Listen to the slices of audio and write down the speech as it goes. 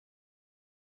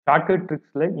Shortcut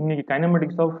ட்ரிக்ஸ்ல இன்னைக்கு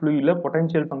kinematics of ஃப்ளூயிட்ல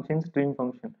potential function stream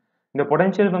function இந்த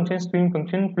potential function stream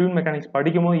function fluid mechanics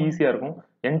படிக்கும்போது ஈஸியா இருக்கும்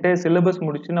என்டையர் சிலபஸ்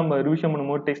முடிச்சு நம்ம ரிவிஷன்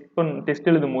பண்ணும்போது டெஸ்ட்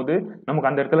எழுதும் போது நமக்கு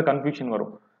அந்த இடத்துல கன்ஃபியூஷன்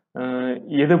வரும்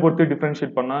எதை பொறுத்து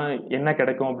டிஃபரன்ஷியேட் பண்ணா என்ன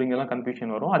கிடைக்கும் அப்படிங்கலாம்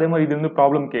கன்ஃபியூஷன் வரும் அதே மாதிரி இது வந்து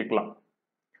ப்ராப்ளம் கேட்கலாம்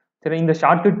சரி இந்த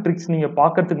ஷார்ட்கட் ட்ரிக்ஸ் நீங்க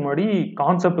பாக்கிறதுக்கு முன்னாடி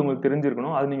கான்செப்ட் உங்களுக்கு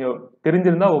தெரிஞ்சிருக்கணும் அது நீங்க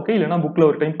தெரிஞ்சிருந்தா ஓகே இல்லைன்னா புக்ல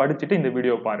ஒரு டைம் படிச்சுட்டு இந்த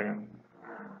வீடியோ பாருங்க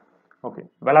okay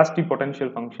velocity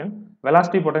potential function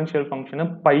velocity potential ஃபங்க்ஷனை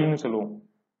பைன்னு சொல்லுவோம்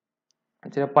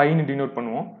சரி பைன்னு டினோட்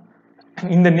பண்ணுவோம்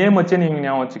இந்த நேம் வச்சே நீங்க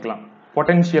ஞாபகம் வச்சுக்கலாம்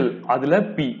பொட்டன்ஷியல் அதுல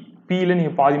பி பில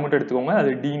நீங்க பாதி மட்டும் எடுத்துக்கோங்க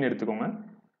அது டின்னு எடுத்துக்கோங்க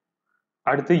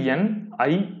அடுத்து என்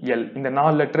ஐ எல் இந்த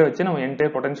 4 லெட்டரை வச்சு நம்ம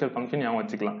என்டையர் பொட்டன்ஷியல் ஃபங்க்ஷன் ஞாபகம்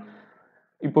வச்சுக்கலாம்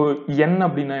இப்போ என்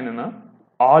அப்படின்னா என்னன்னா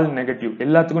ஆல் நெகட்டிவ்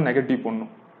எல்லாத்துக்கும் நெகட்டிவ்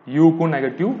போடணும் யூக்கும்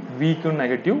நெகட்டிவ் விக்கும்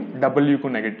நெகட்டிவ்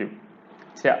டபிள்யூக்கும் நெகட்டிவ்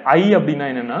சரி ஐ அப்படின்னா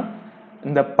என்னன்னா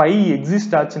இந்த பை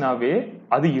எக்ஸிஸ்ட் ஆச்சுனாவே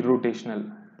அது இர்ரோட்டேஷனல்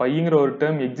பைங்கிற ஒரு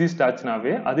டேர்ம் எக்ஸிஸ்ட்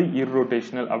ஆச்சுனாவே அது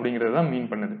இர்ரோட்டேஷனல் அப்படிங்கறது தான் மீன்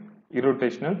பண்ணுது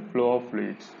இர்ரோட்டேஷனல் ஃப்ளோ ஆஃப்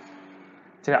ஃப்ளூயிட்ஸ்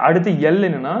சரி அடுத்து எல்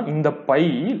என்னன்னா இந்த பை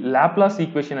லாப்லாஸ்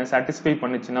ஈக்குவேஷனை சாட்டிஸ்ஃபை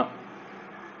பண்ணுச்சுன்னா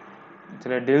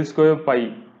சரி del square by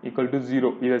equal to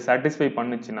 0 இதை சாட்டிஸ்ஃபை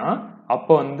பண்ணுச்சுன்னா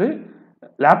அப்போ வந்து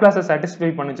லாப்லாஸை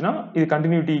சாட்டிஸ்ஃபை பண்ணுச்சுன்னா இது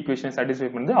கண்டினியூட்டி ஈக்குவேஷனை சாட்டிஸ்ஃபை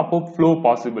பண்ணுது அப்போ ஃப்ளோ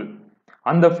பாசிபிள்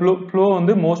அந்த ஃப்ளோ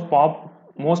வந்து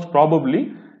மோஸ்ட் ப்ராபபிளி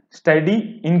ஸ்டடி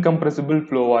இன்கம்ப்ரெசிபிள்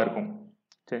ஃப்ளோவா இருக்கும்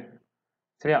சரி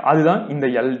சரியா அதுதான் இந்த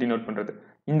எல் டினோட் பண்றது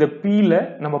இந்த பில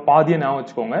நம்ம பாதியை ஞாபகம்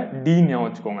வச்சுக்கோங்க டி ஞாபகம்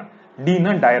வச்சுக்கோங்க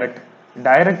டினா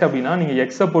டைரக்ட் அப்படின்னா நீங்க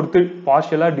எக்ஸை பொறுத்து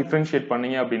பார்ஷியலா டிஃபரன்ஷியேட்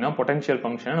பண்ணீங்க அப்படின்னா பொட்டன்ஷியல்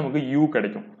ஃபங்க்ஷன் நமக்கு யூ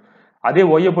கிடைக்கும் அதே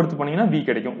ஒய்யை பொறுத்து பண்ணீங்கன்னா வி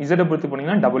கிடைக்கும் இசட்டை பொறுத்து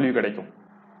பண்ணீங்கன்னா டபிள்யூ கிடைக்கும்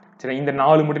சரி இந்த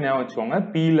 4 மட்டும் ஞாபகம் வச்சுக்கோங்க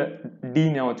பில டி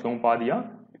ஞாபகம் வச்சுக்கோங்க பாதியா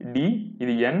டி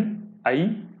இது என் ஐ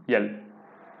எல்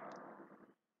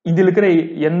இதுல இருக்கிற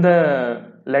எந்த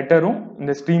லெட்டரும்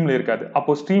இந்த ஸ்ட்ரீம்ல இருக்காது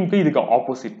அப்போ ஸ்ட்ரீம்க்கு இதுக்கு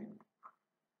ஆப்போசிட்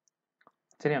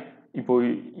சரியா இப்போ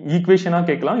ஈக்குவேஷனா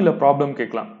கேட்கலாம் இல்ல ப்ராப்ளம்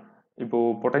கேட்கலாம் இப்போ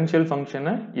பொட்டன்ஷியல்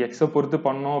ஃபங்க்ஷனை எக்ஸை பொறுத்து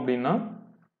பண்ணோம் அப்படின்னா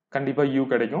கண்டிப்பா யூ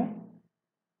கிடைக்கும்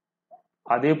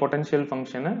அதே பொட்டன்ஷியல்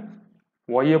ஃபங்க்ஷனை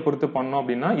ஒய்யை பொறுத்து பண்ணோம்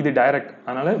அப்படின்னா இது டைரக்ட்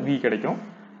அதனால வி கிடைக்கும்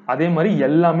அதே மாதிரி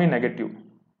எல்லாமே நெகட்டிவ்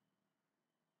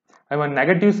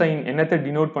நெகட்டிவ் சைன் என்னத்தை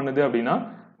டினோட் பண்ணுது அப்படின்னா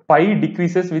by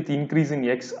decreases with increase in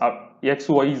X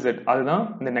Y Z அதுதான்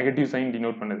இந்த நெகட்டிவ் சைன்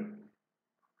டினோட் பண்ணுது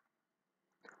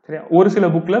சரியா ஒரு சில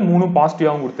புக்ல 3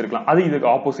 பாசிட்டிவாவும் கொடுத்திருக்கலாம் அது இதுக்கு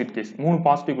ஆப்போசிட் கேஸ் 3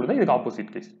 பாசிட்டிவ் கொடுத்தா இதுக்கு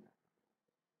opposite case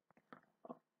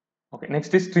okay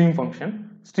next stream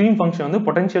function வந்து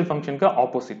பொட்டன்ஷியல் ஃபங்க்ஷனுக்கு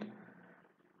ஆப்போசிட்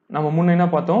நம்ம முன்ன என்ன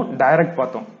பார்த்தோம் டைரக்ட்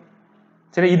பார்த்தோம்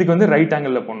சரி இதுக்கு வந்து ரைட்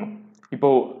ஆங்கிள் போடணும் இப்போ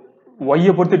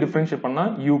ஒய்யை பொறுத்து டிஃபரன்ஷியேட் பண்ணா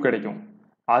யூ கிடைக்கும்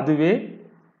அதுவே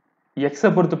எக்ஸை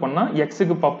பொறுத்து பண்ணா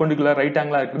எக்ஸுக்கு பர்பெண்டிகுலர் ரைட்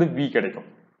ஆங்கிளா இருக்கிறது வி கிடைக்கும்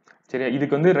சரியா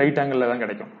இதுக்கு வந்து ரைட் ஆங்கிள் தான்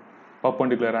கிடைக்கும்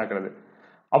பர்பெண்டிகுலரா இருக்கிறது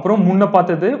அப்புறம் முன்ன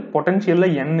பார்த்தது பொட்டன்ஷியல்ல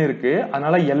n இருக்கு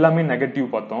அதனால எல்லாமே நெகட்டிவ்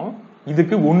பார்த்தோம்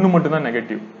இதுக்கு 1 மட்டும் தான்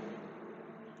நெகட்டிவ்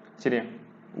சரியா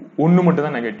 1 மட்டும்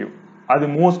தான் நெகட்டிவ் அது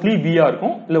மோஸ்ட்லி வியா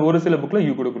இருக்கும் இல்ல ஒரு சில புக்ல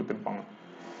யூ கூட கொடுத்திருப்பாங்க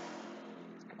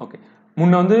ஓகே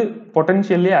முன்ன வந்து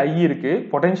பொட்டன்ஷியல்லே ஐ இருக்கு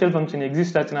பொட்டன்ஷியல் ஃபங்க்ஷன்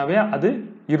எக்ஸிஸ்ட் ஆச்சுனாவே அது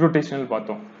இர்ரோட்டேஷனல்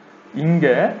பார்த்தோம் இங்க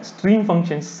ஸ்ட்ரீம்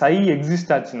ஃபங்க்ஷன் psi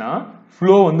எக்ஸிஸ்ட் ஆச்சுனா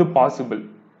ஃப்ளோ வந்து பாசிபிள்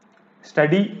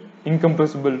ஸ்டடி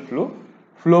இன்கம்ப்ரெசிபிள்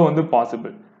ஃப்ளோ வந்து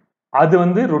பாசிபிள் அது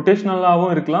வந்து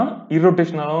ரொட்டேஷனலாவும் இருக்கலாம்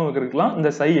இர்ரோட்டேஷனலாவும் இருக்கலாம் இந்த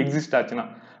psi எக்ஸிஸ்ட் ஆச்சுனா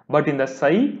பட் இந்த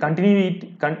psi கண்டினியூட்டி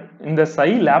இந்த psi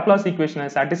லாப்லாஸ் ஈக்குவேஷனை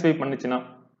சாட்டிஸ்ஃபை பண்ணுச்சுனா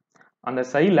அந்த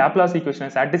psi லாப்லாஸ் ஈக்குவேஷனை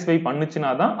சாட்டிஸ்ஃபை பண்ணுச்சுனா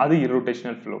தான் அது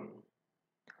இர்ரோட்டேஷனல் ஃப்ளோ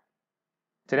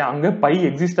சரி அங்க பை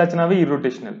எக்ஸிஸ்ட் ஆச்சுனாவே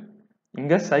இர்ரோட்டேஷனல்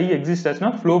இங்க psi எக்ஸிஸ்ட்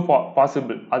ஆச்சுனா ஃப்ளோ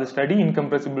பாசிபிள் அது ஸ்டடி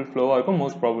இன்கம்ப்ரெசிபிள் ஃப்ளோவா இருக்கும்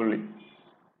மோஸ்ட் ப்ராபபிலி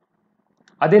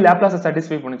அதே லாப்லாஸை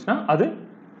சாட்டிஸ்ஃபை பண்ணுச்சுனா அது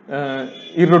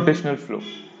இர்ரோட்டேஷனல் ஃப்ளோ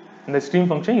இந்த ஸ்ட்ரீம்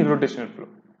ஃபங்க்ஷன் இர்ரோட்டேஷனல் ஃப்ளோ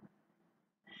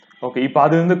ஓகே இப்போ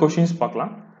அது வந்து क्वेश्चंस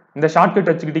பார்க்கலாம் இந்த ஷார்ட்கட்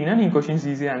வச்சுக்கிட்டீங்கன்னா நீங்க क्वेश्चंस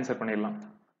ஈஸியா ஆன்சர் பண்ணிடலாம்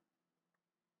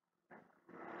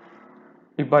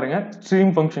இப்போ பாருங்க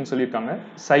ஸ்ட்ரீம் ஃபங்க்ஷன் சொல்லிருக்காங்க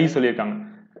psi சொல்லிருக்காங்க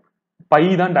பை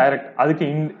தான் டைரக்ட் அதுக்கு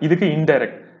இதுக்கு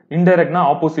இன்டைரக்ட்னா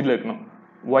ஆப்போசிட்ல இருக்கணும்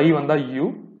y வந்தா u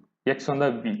x வந்தா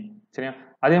v சரியா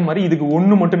அதே மாதிரி இதுக்கு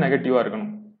 1 மட்டும் நெகட்டிவா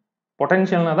இருக்கணும்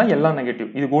பொட்டன்ஷியல்னா தான் எல்லாம் நெகட்டிவ்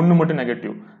இதுக்கு 1 மட்டும்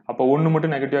நெகட்டிவ் அப்ப 1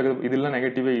 மட்டும் நெகட்டிவா இருக்கு இதெல்லாம்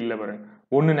நெகட்டிவே இல்ல பாருங்க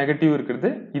 1 நெகட்டிவ் இருக்குது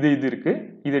இது இருக்கு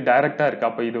இது டைரக்டா இருக்கு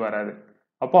அப்ப இது வராது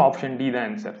அப்போ ஆப்ஷன் டி தான்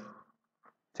ஆன்சர்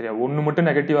சரியா 1 மட்டும்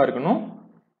நெகட்டிவா இருக்கணும்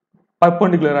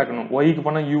பர்பெண்டிகுலரா இருக்கணும் y க்கு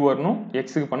பண்ணா u வரணும் x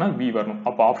க்கு பண்ணா v வரணும்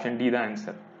அப்ப ஆப்ஷன் டி தான்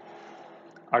ஆன்சர்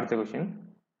அடுத்த क्वेश्चन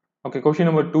ஓகே क्वेश्चन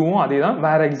நம்பர் 2 அதே தான்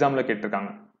வேற எக்ஸாம்ல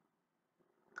கேட்டிருக்காங்க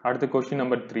அடுத்த question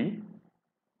number 3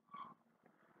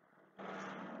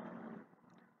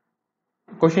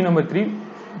 question number 3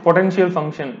 potential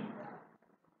function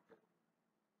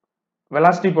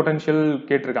velocity potential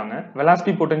கேட்டிருக்காங்க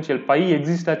velocity potential pi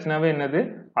exist ஆச்சுனாவே என்னது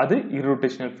அது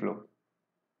irrotational flow.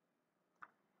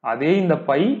 அதே இந்த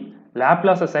பை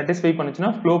லாப்லாஸை சாட்டிஸ்ஃபை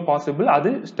பண்ணுச்சுன்னா flow possible, அது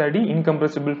steady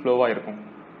incompressible flow-ஆ இருக்கும்.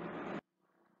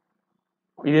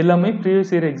 இது எல்லாமே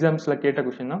ப்ரீவியஸ் இயர் எக்ஸாம்ஸ்ல கேட்ட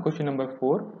கொஸ்டின் தான். Question number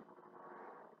 4.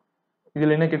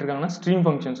 இதுல என்ன கேட்டிருக்காங்கன்னா ஸ்ட்ரீம்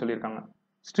ஃபங்க்ஷன் சொல்லியிருக்காங்க.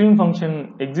 ஸ்ட்ரீம் ஃபங்க்ஷன்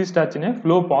எக்ஸிஸ்ட் ஆச்சுன்னா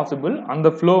ஃப்ளோ பாசிபிள், அந்த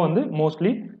ஃப்ளோ வந்து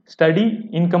மோஸ்ட்லி ஸ்டடி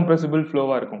இன்கம்ப்ரெசிபிள்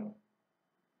ஃப்ளோவா இருக்கும்.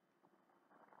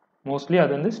 மோஸ்ட்லி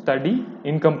அது வந்து ஸ்டடி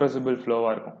இன்கம்ப்ரெசிபிள்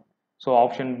ஃப்ளோவா இருக்கும். ஸோ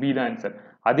ஆப்ஷன் பி தான் ஆன்சர்.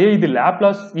 அதே இது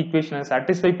லாப்லாஸ் ஈக்குவேஷனை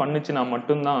சாட்டிஸ்ஃபை பண்ணுச்சுன்னா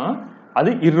மட்டும்தான் அது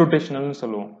இர்ரோட்டேஷனல்னு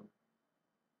சொல்லுவோம்.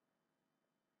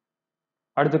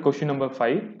 அடுத்த கொஸ்டின் நம்பர்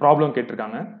 5 ப்ராப்ளம்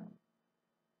கேட்டிருக்காங்க.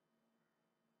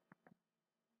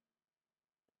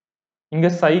 இங்க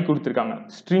psi கொடுத்திருக்காங்க,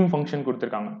 ஸ்ட்ரீம் ஃபங்க்ஷன்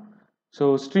கொடுத்திருக்காங்க. ஸோ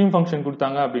ஸ்ட்ரீம் ஃபங்க்ஷன்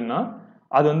கொடுத்தாங்க அப்படின்னா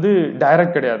அது வந்து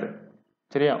டைரக்ட் கிடையாது,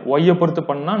 சரியா? ஒய்யை பொறுத்து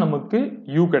பண்ணா நமக்கு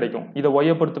u கிடைக்கும். இதை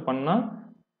ஒய்யை பொறுத்து பண்ணா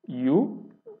u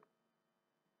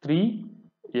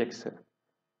 3x.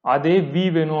 அதே v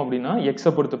வேணும் அப்படின்னா x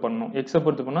பொறுத்து பண்ணணும். x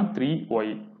பொறுத்து பண்ணா 3y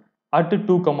at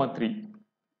 2,3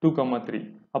 2,3.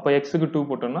 அப்ப x க்கு 2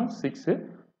 போட்டோம்னா 6,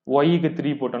 y க்கு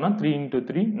 3 போட்டோம்னா 3 into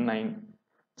 3 9.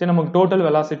 சரி, நமக்கு டோட்டல்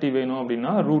வெலாசிட்டி வேணும்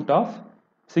அப்படின்னா ரூட் ஆஃப்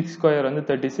 6 ஸ்கொயர் வந்து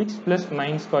 36 பிளஸ்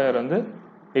 9 ஸ்கொயர் வந்து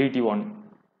 81.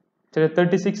 சரி,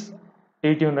 36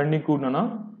 81 ரெண்டையும் கூட்டினா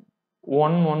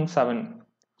 117.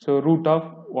 So root of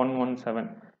 117.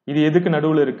 இது எதுக்கு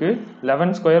நடுவில் இருக்கு?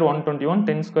 11 ஸ்கொயர் 121,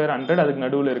 10 ஸ்கொயர் 100, அதுக்கு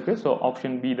நடுவில் இருக்கு. ஸோ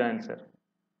ஆப்ஷன் பி தான் ஆன்சர்.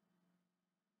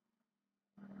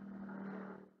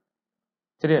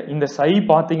 சரியா? இந்த சை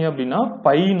பாத்தீங்க அப்படின்னா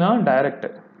பைனா டைரக்ட்,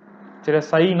 சரியா?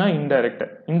 China indirect.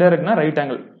 இன்டைரக்ட்னா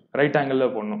ரைட் ஆங்கிள்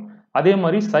போடணும். அதே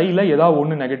மாதிரி சைல ஏதாவது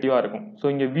ஒன்று நெகட்டிவா இருக்கும். ஸோ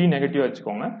இங்க வி நெகட்டிவா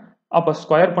வச்சுக்கோங்க. அப்ப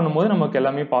ஸ்கொயர் பண்ணும்போது நமக்கு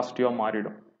எல்லாமே பாசிட்டிவா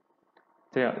மாறிடும்.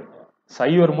 சரியா?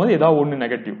 சை வரும்போது ஏதாவது ஒன்று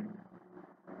நெகட்டிவ்.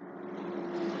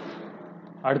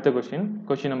 அடுத்த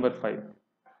கொஸ்டின் நம்பர் 5.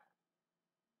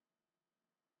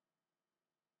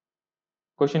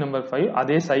 கொஸ்டின் நம்பர் 5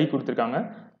 அதே சை கொடுத்துருக்காங்க.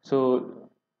 ஸோ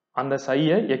அந்த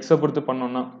சையை எக்ஸை பொறுத்து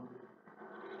பண்ணோம்னா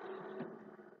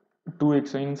 2x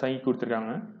சை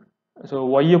கொடுத்துருக்காங்க. ஸோ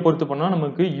ஒய்யை பொறுத்து பண்ணா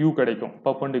நமக்கு u கிடைக்கும்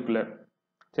பர்பெண்டிகுலர்.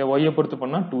 சரி, ஒய்யை பொறுத்து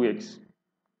பண்ணா 2x.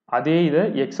 அதே இதை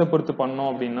எக்ஸை பொறுத்து பண்ணோம்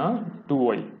அப்படின்னா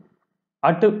 2y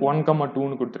at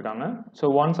 1,2ன்னு கொடுத்துருக்காங்க. ஸோ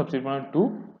 1 சப்ஸ்டிட் பண்ணா 2,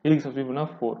 இதுக்கு சப்ஸ்டிட் பண்ணா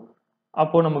 4.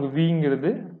 அப்போ நமக்கு விங்கிறது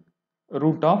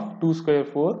root of 2 square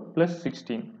 4 plus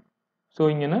 16. So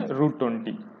இங்கே ரூட்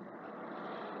 20.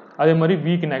 அதே மாதிரி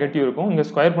விக்கு நெகட்டிவ் இருக்கும். இங்கே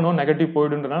ஸ்கொயர் பண்ணுவோம், நெகட்டிவ்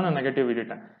போயிடுன்றதுனால நான் நெகட்டிவ்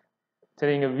விட்டுட்டேன்.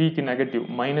 சரி, இங்கே விக்கு நெகட்டிவ்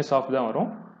மைனஸ் ஆஃப் தான் வரும்.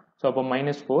 ஸோ அப்போ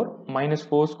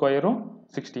 -4 ஸ்கொயரும்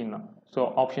 16 தான். ஸோ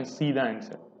ஆப்ஷன் சி தான்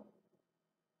ஆன்சர்.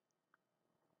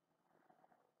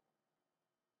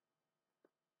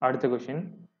 அடுத்த கொஸ்டின்,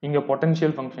 இங்க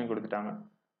பொட்டன்ஷியல் ஃபங்க்ஷன் கொடுத்துட்டாங்க.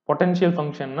 பொட்டன்ஷியல்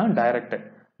ஃபங்க்ஷன்னா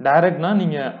டைரக்ட்னா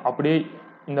நீங்க அப்படியே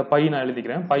இந்த பை நான்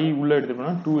எழுதிக்கிறேன். பை உள்ள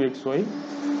எடுத்துட்டோம்னா 2xy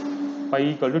by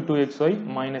equal to 2xy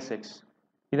minus X.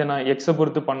 இதை நான் எக்ஸை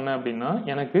பொறுத்து பண்ணேன் அப்படின்னா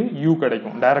எனக்கு u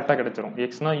கிடைக்கும், டைரக்டா கிடைச்சிரும்.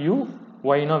 எக்ஸ்னா u,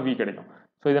 ஒய்னா v கிடைக்கும்.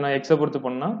 ஸோ இதை நான் எக்ஸை பொறுத்து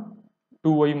பண்ணா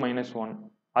 2y மைனஸ் 1.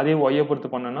 அதே ஒய்யை பொறுத்து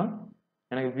பண்ணனா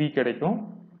எனக்கு v கிடைக்கும்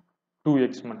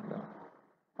 2x மட்டும்.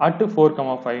 அட்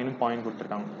 4,5ன்னு பாயிண்ட்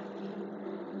கொடுத்துருக்காங்க.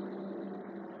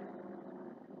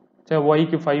 சரி,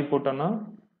 ஒய்க்கு 5 போட்டோம்னா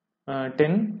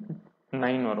 10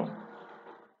 9 வரும்.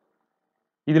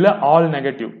 இதுல all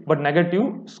negative, but negative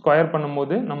square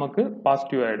பண்ணும்போது நமக்கு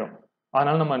பாசிட்டிவ் ஆயிடும்.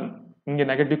 அதனால நம்ம இங்க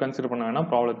நெகட்டிவ் கன்சிடர் பண்ண வேணாம்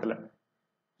ப்ராப்ளத்துல.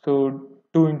 So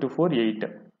 2 into 4 8.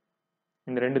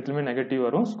 இந்த ரெண்டுத்துலயுமே நெகட்டிவ்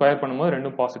வரும். ஸ்கொயர் பண்ணும்போது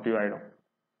ரெண்டும் பாசிட்டிவ் ஆயிடும்.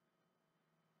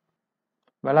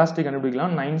 வெலாசிட்டி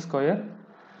கண்டுபிடிக்கலாம். 9 square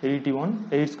 81,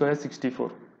 8 square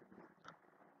 64.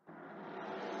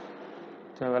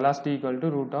 So velocity equal to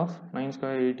root of 9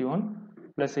 square 81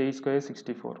 plus 8 square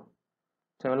 64.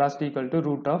 So velocity equal to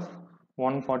root of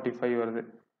 145 வருது.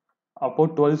 அப்போ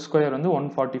 12 ஸ்கொயர் வந்து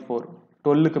 144.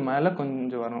 12க்கு மேல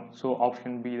கொஞ்சம் வரும். ஸோ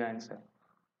ஆப்ஷன் பி தான் ஆன்சர்.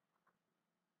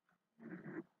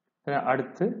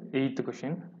 அடுத்து 8th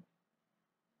கொஸ்டின்.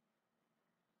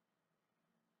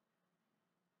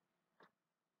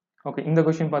 ஓகே, இந்த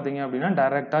கொஸ்டின் பார்த்தீங்க அப்படின்னா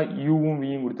டைரக்டா யூவும்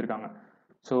வியும் கொடுத்துருக்காங்க.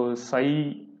 ஸோ சை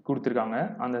கொடுத்துருக்காங்க.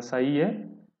 அந்த சையை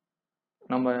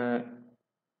நம்ம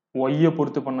ஒய்யை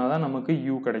பொறுத்து பண்ணாதான் நமக்கு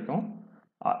u கிடைக்கும்.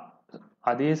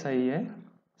 அதே சையை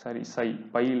சை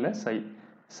பையில்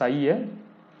சையை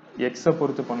எக்ஸை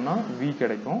பொறுத்து பண்ணா v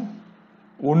கிடைக்கும்.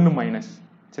 1 மைனஸ்,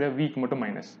 சரி, விக்கு மட்டும்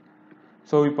மைனஸ்.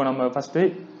 ஸோ இப்போ நம்ம ஃபர்ஸ்ட்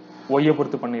ஒய்யை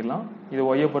பொறுத்து பண்ணிடலாம். இது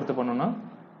ஒய்யை பொறுத்து பண்ணோம்னா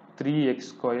 3x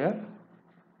square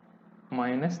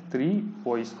minus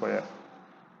 3y square.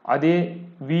 அதே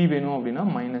v வேணும் அப்படின்னா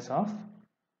மைனஸ் ஆஃப்,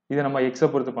 இதை நம்ம எக்ஸை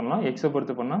பொறுத்து பண்ணலாம். எக்ஸை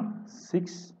பொறுத்து பண்ணா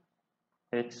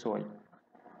 6xy.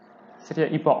 சரியா?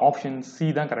 இப்போ ஆப்ஷன் சி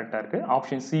தான் கரெக்டா இருக்கு.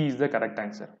 Option C is the correct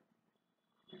answer.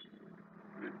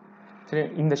 சரி,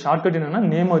 இந்த ஷார்ட்கட் என்னன்னா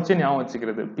நேம் வச்சு ஞாபகம்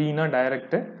வச்சுக்கிறது. Pனா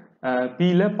டைரக்ட்,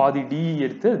 Pல பாதி D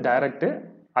எடுத்து டைரக்ட்,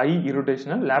 I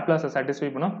இரோட்டேஷனல், லாப்லாஸை சாட்டிஸ்ஃபை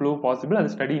பண்ணா ஃப்ளோ பாசிபிள்,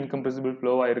 அது ஸ்டடி இன்கம்ப்ரெசிபிள்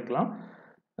ஃப்ளோவா இருக்கலாம்.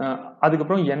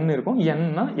 அதுக்கப்புறம் N இருக்கும்,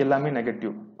 Nனா எல்லாமே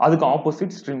நெகட்டிவ், அதுக்கு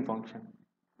ஆப்போசிட் ஸ்ட்ரீம் ஃபங்க்ஷன்.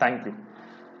 தேங்க்யூ.